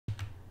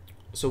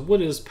So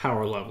what is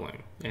power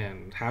leveling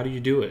and how do you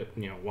do it?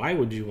 Why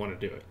would you want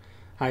to do it?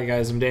 Hi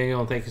guys, I'm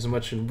Daniel and thank you so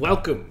much and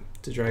welcome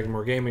to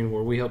Dragonmore Gaming,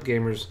 where we help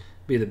gamers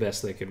be the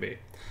best they can be.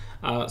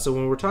 So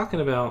when we're talking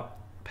about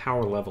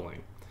power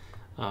leveling,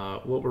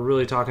 what we're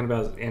really talking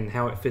about and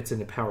how it fits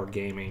into power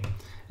gaming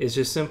is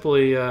just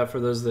simply, for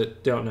those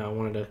that don't know, I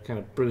wanted to kind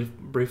of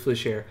briefly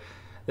share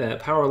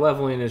that power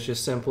leveling is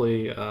just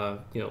simply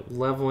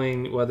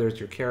leveling, whether it's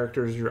your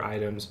characters, your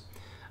items,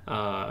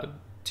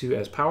 to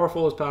as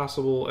powerful as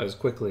possible, as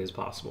quickly as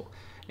possible.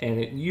 And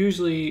it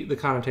usually, the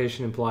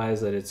connotation implies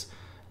that it's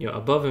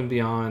above and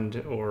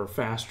beyond or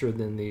faster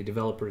than the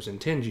developers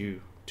intend you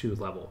to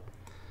level.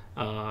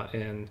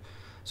 And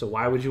so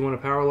why would you want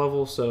to power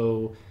level?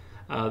 So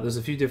there's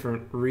a few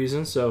different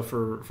reasons. So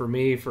for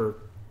me, for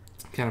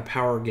kind of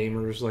power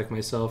gamers like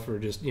myself, or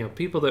just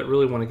people that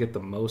really want to get the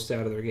most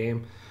out of their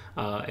game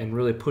and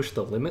really push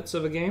the limits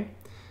of a game,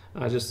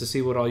 just to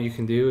see what all you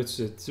can do.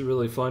 It's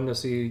really fun to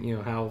see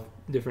how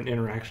different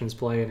interactions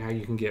play and how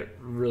you can get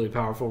really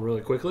powerful really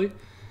quickly.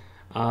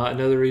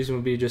 Another reason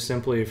would be just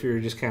simply if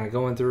you're just kind of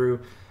going through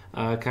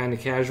kind of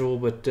casual,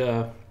 but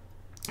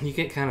you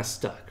get kind of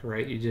stuck,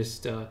 right? You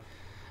just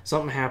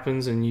something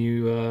happens and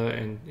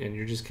and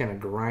you're just kind of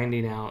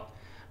grinding out,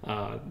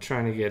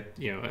 trying to get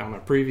on a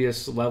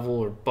previous level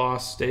or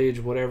boss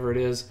stage, whatever it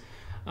is,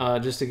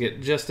 just to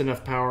get just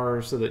enough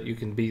power so that you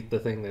can beat the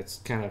thing that's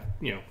kind of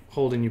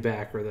holding you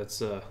back, or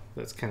that's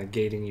kind of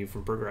gating you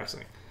from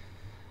progressing.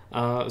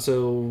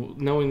 So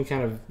knowing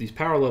kind of these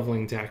power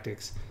leveling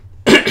tactics,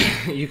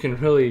 you can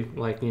really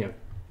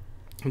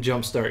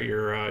jumpstart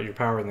your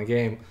power in the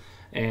game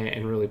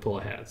and really pull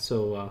ahead.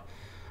 So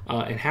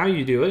and how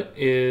you do it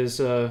is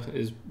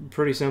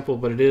pretty simple,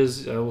 but I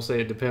will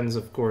say it depends,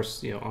 of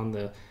course, on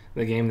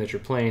the game that you're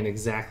playing,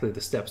 exactly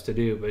the steps to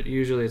do. But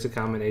usually it's a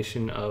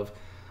combination of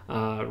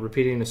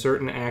repeating a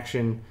certain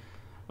action,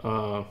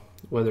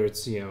 whether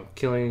it's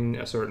killing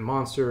a certain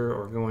monster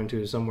or going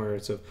to somewhere.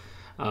 It's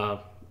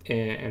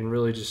and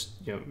really just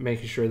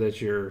making sure that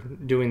you're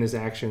doing this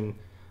action,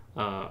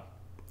 and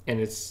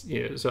it's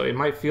so it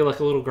might feel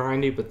like a little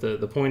grindy, but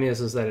the point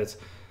is that it's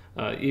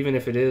even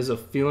if it is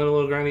feeling a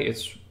little grindy,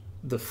 it's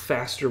the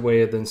faster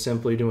way than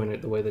simply doing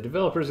it the way the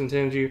developers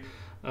intend you,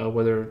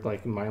 whether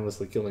like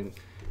mindlessly killing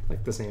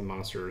like the same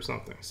monster or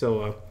something.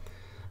 So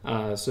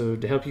so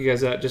to help you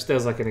guys out, just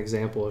as like an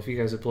example, if you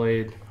guys have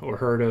played or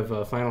heard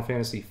of Final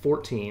Fantasy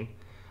 14,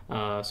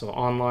 so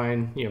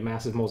online,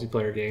 massive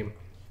multiplayer game.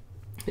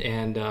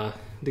 And to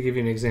give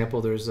you an example,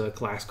 there's a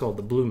class called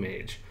the Blue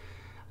Mage.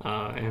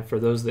 And for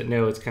those that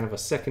know, it's kind of a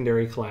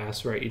secondary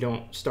class, right? You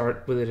don't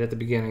start with it at the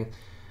beginning,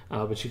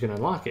 but you can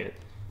unlock it.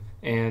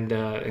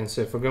 And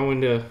so if we're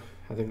going to,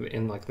 I think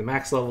in like the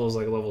max level is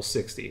like level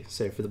 60,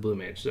 say for the Blue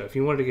Mage. So if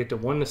you wanted to get to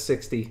 1 to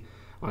 60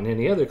 on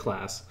any other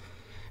class,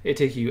 it'd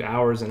take you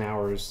hours and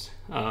hours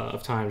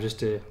of time just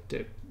to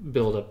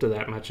build up to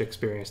that much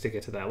experience to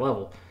get to that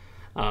level.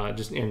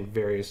 Just in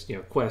various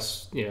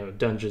quests,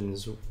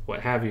 dungeons, what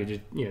have you,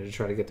 to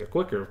try to get there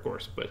quicker, of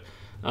course. But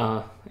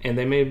and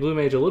they made Blue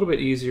Mage a little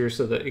bit easier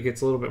so that it gets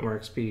a little bit more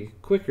XP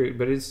quicker,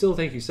 but it'd still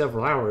take you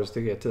several hours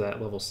to get to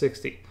that level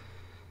 60.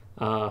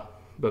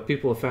 But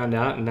people have found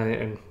out,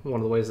 and one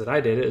of the ways that I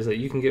did it is that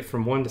you can get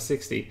from 1 to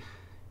 60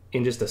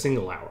 in just a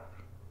single hour,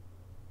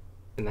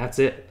 and that's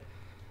it.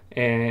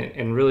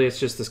 And really, it's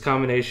just this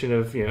combination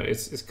of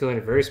it's killing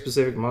a very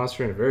specific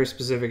monster in a very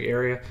specific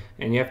area,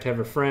 and you have to have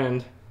a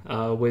friend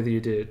with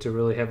you to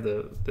really have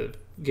the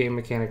game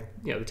mechanic,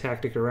 the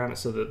tactic around it,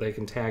 so that they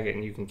can tag it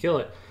and you can kill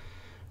it,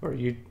 or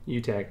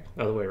you tag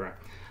other way around.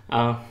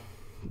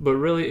 But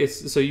really,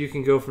 it's so you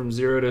can go from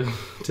 0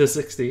 to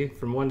 60,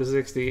 from 1 to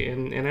 60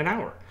 in an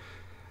hour.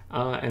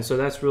 And so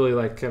that's really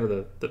like kind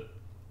of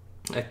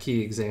a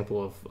key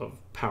example of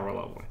power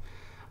leveling.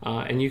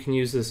 And you can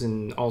use this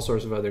in all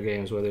sorts of other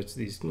games, whether it's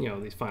these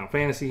these Final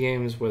Fantasy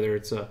games, whether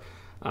it's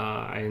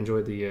I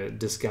enjoy the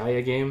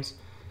Disgaea games.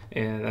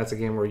 And that's a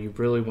game where you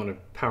really want to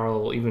power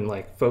level, even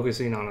like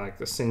focusing on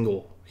like a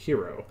single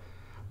hero,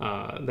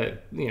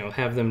 that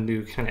have them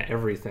do kind of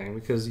everything,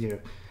 because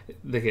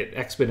they get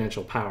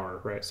exponential power,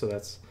 right? So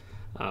that's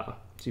so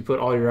you put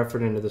all your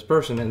effort into this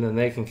person, and then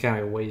they can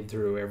kind of wade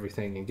through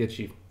everything and get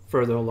you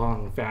further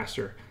along and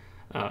faster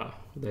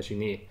that you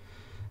need.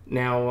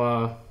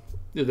 Now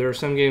there are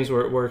some games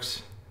where it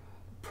works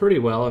pretty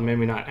well, and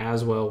maybe not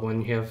as well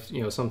when you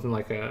have something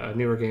like a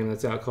newer game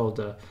that's out called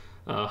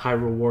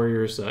Hyrule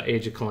Warriors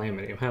Age of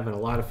Calamity. I'm having a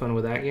lot of fun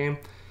with that game,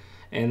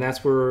 and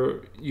that's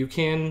where you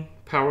can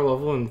power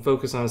level and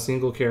focus on a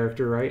single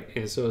character, right?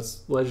 And so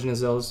it's Legend of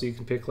Zelda, so you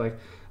can pick like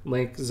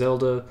Link,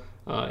 Zelda,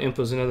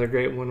 Impo's another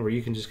great one where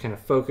you can just kind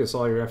of focus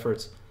all your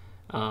efforts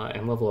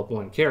and level up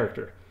one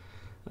character.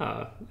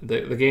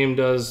 The game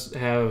does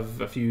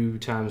have a few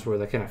times where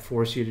they kind of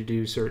force you to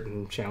do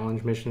certain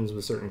challenge missions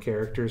with certain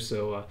characters,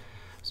 so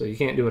you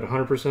can't do it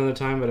 100% of the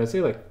time, but I'd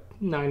say like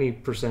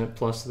 90%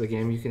 plus of the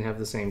game you can have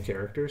the same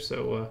character,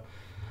 so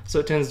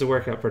it tends to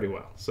work out pretty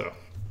well.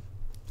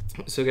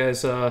 So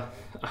guys, I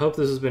hope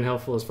this has been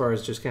helpful as far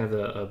as just kind of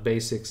the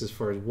basics as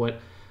far as what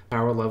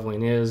power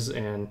leveling is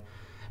and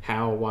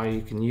why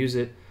you can use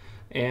it.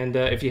 And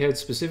if you had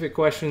specific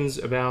questions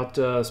about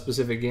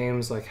specific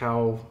games, like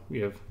how,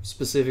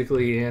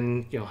 specifically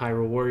in,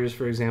 Hyrule Warriors,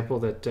 for example,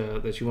 that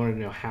you wanted to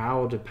know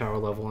how to power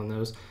level in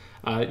those,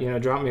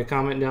 drop me a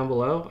comment down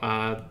below.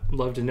 I'd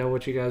love to know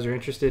what you guys are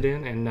interested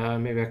in,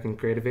 and maybe I can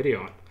create a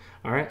video on.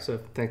 All right, so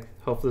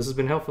hope this has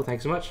been helpful.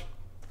 Thanks so much.